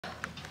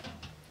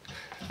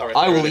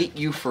I will eat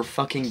you for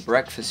fucking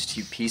breakfast,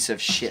 you piece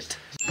of shit.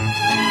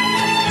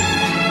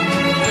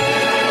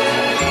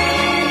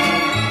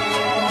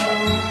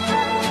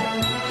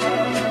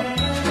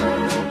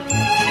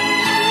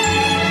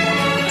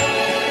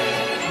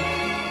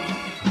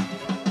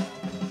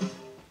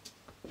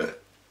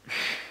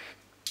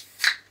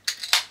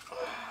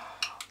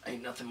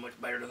 Ain't nothing much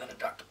better than a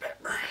Dr.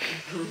 Pepper.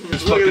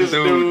 This Look at this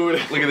dude.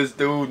 Look at this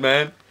dude,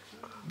 man.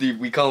 Dude,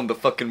 we call him the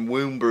fucking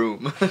womb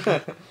broom.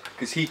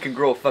 Cause he can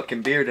grow a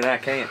fucking beard and I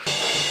can't. We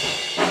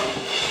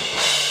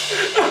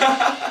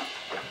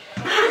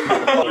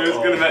was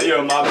gonna make you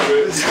a man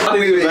boots.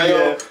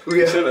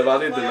 We should have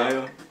added the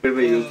nail. We'll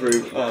be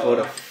improved. Put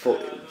a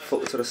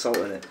foot to the salt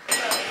in it.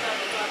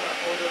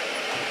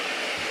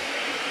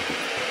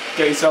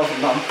 Get yourself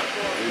a man.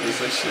 Do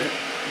this shit.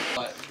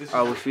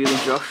 How are we feeling,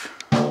 Josh?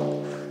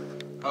 How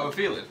are we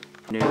feeling?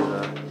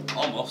 Nearly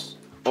Almost.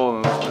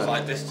 Almost. It's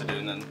like this to do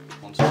and then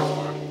on to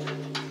tomorrow.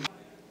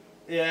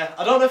 Yeah,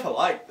 I don't know if I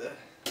like the.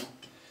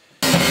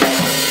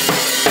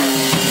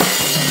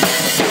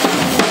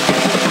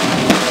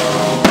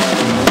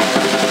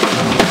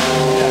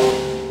 Yeah,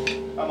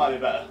 that might be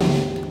better.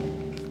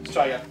 Let's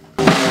try again.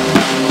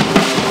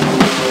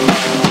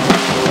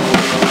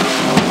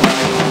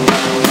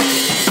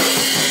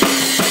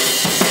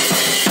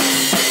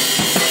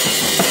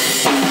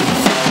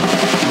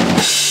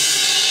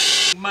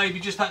 Maybe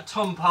just that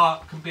tom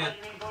part can be a...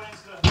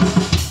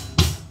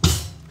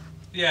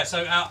 Yeah,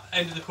 so out,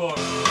 end of the chorus.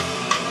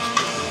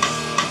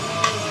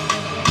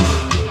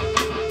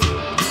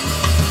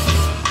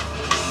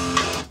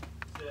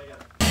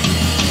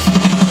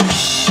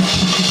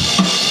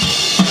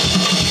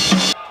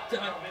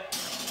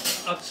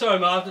 I'm sorry,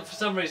 man, for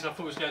some reason I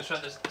thought we was going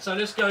straight this. So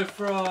let's go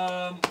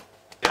from...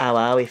 How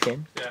are we,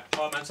 Finn? Yeah,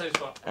 alright man, same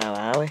spot. How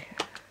are we?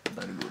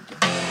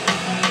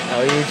 How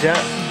are you, Jack?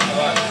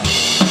 Alright.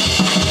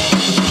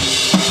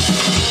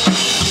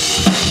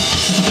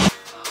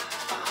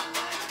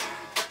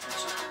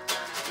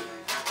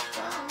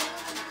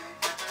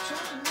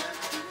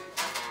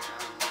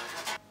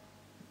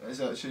 Is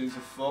that tune's a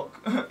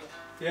fuck?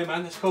 Yeah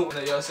man, that's cool.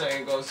 That you're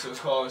saying goes to a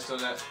chorus,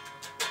 doesn't it?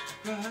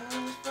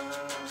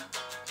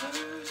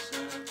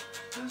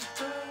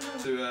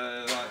 To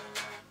like.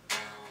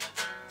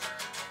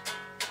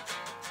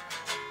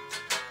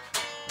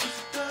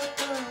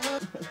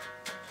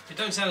 It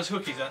don't sound as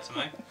hooky as that to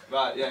me.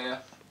 Right,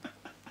 yeah.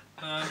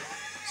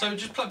 So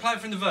just play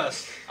it from the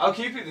verse. I'll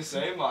keep it the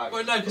same, like.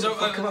 Well, no, because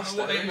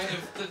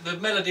the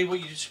melody, what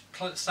you just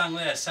sang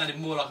there, sounded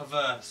more like a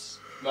verse.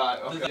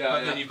 Right, okay.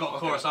 But then you've got a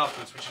chorus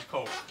afterwards, which is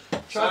cool.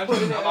 I'm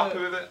happy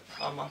with it.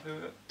 I'm happy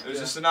with it. It was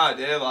just an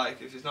idea,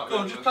 like, if it's not. Go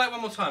on, just play it one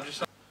more time.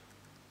 Just.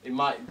 It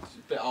might be a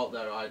bit out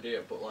there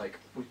idea, but like,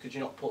 could you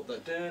not put the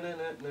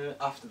dun-dun-dun-dun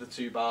after the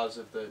 2 bars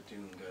of the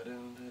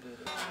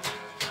dun-dun-dun-dun-dun?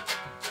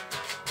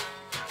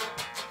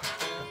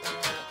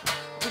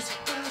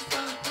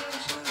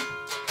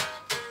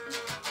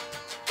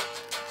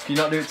 Can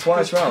you not do it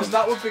twice round?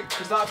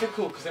 Because that'd be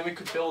cool. Because then we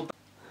could build.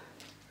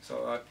 It's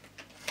alright.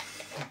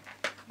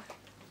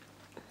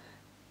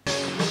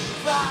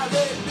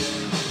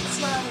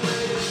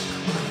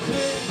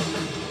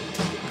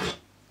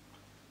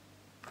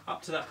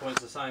 Up to that point,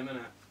 it's the same, isn't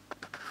it?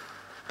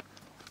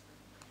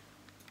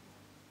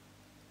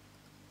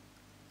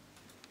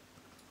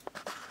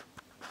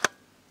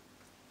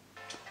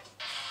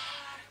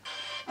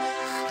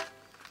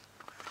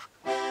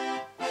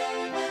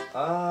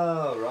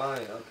 Oh,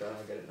 right, okay,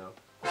 I get it now.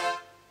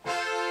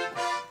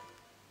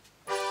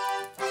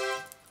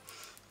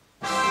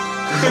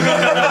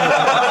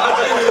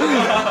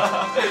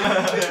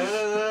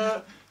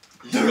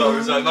 You just got to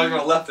resign. Not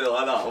even left it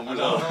like that. Oh my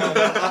god.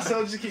 I said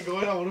I'll just keep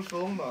going. I want to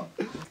film that.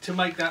 To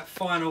make that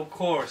final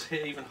chorus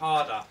hit even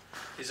harder,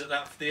 is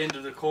that the end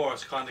of the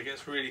chorus kind of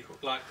gets really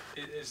like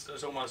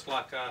it's almost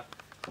like a.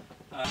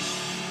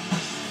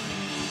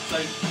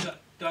 So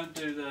don't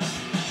do the.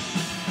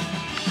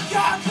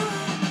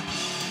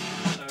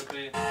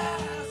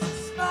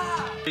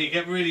 You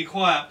get really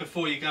quiet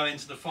before you go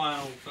into the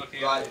final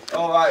fucking. Right.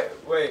 Alright,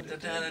 wait. Then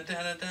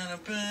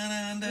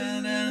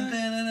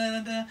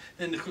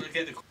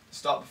get the.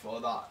 Stop before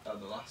that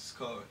and the last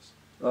chorus.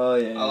 Oh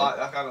yeah.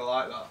 I kind of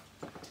like that.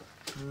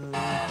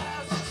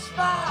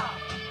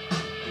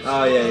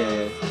 Oh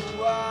yeah.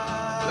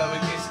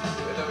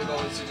 Then we go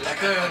into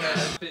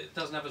just. It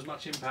doesn't have as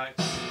much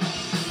impact.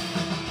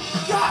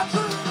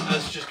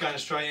 As just going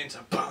straight into.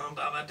 Thing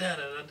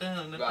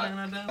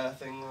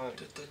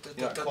like,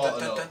 you know,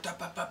 quarter note.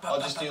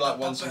 I'll just do like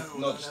 1, 2,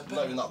 not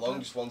even that long,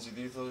 just 1, 2,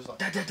 3, 4, just like.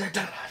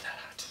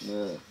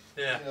 Yeah.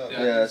 Yeah.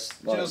 Yeah,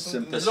 it's like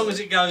simple. As long as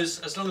it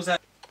goes, as long as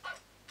that.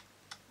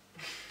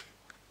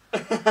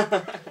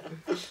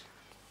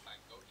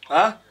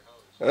 Huh?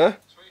 Huh?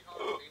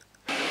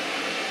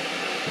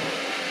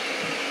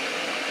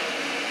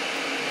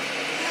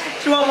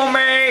 Trouble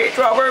me!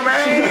 Trouble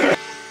me!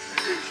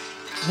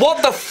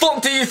 What the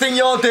fuck do you think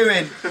you're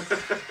doing?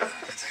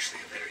 That's actually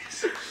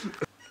hilarious.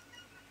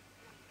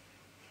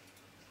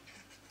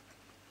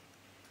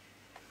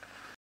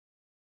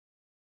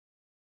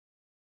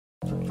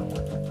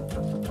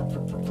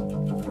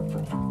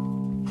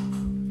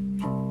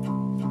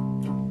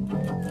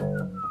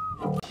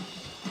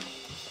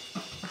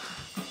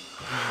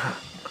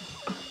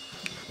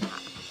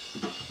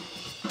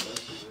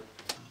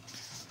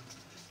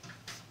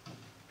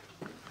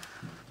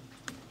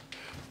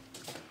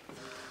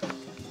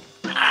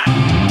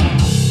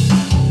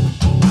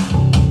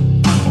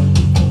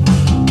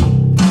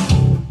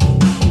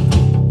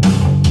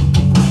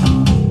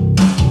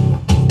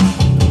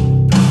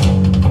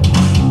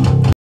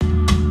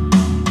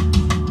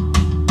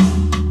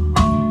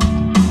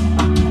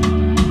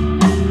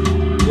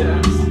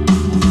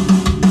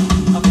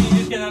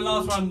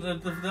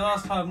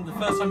 The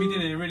first time you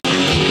did it, it really.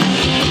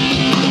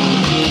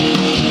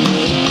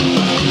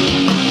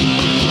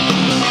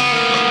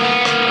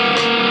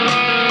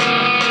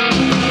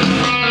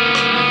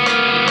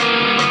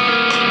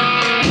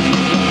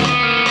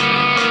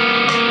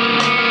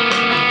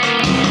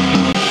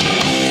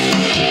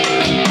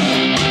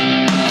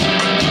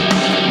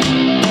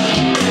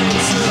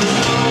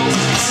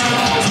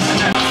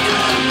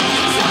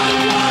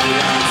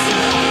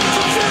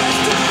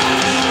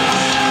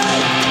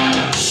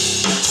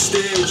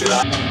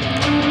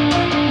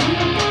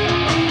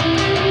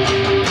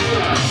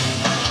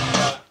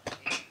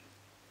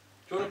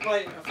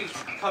 I think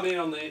come in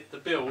on the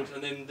build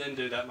and then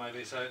do that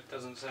maybe, so it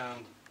doesn't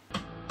sound.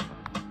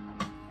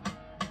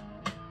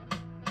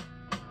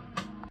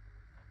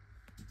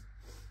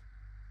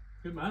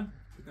 Good man.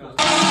 Good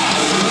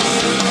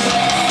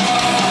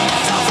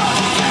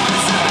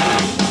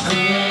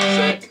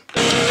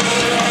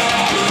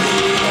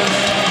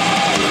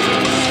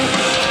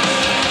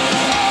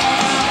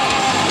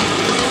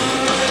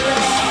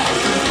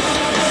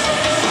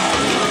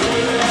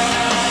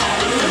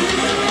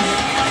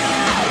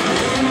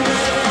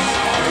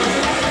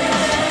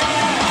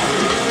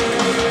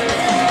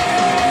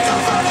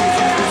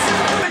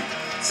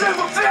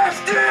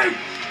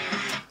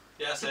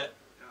That's it.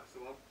 That's the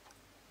one.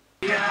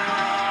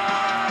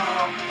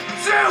 Yeah!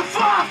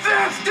 Super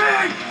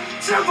 50!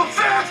 Super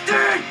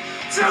 50!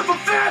 Super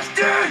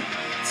 50!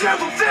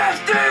 Super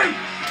 50!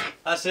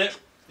 That's it.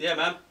 Yeah,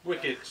 man.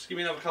 Wicked. Just give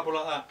me another couple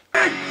like that.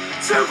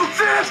 Super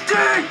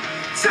 50!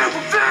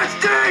 Super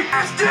 50!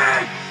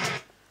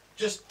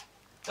 Just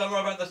don't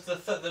worry about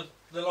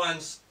the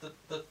lines,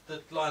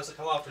 the lines that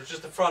come after.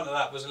 Just the front of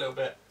that was a little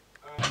bit.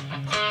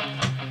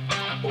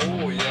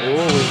 Oh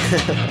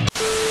yeah.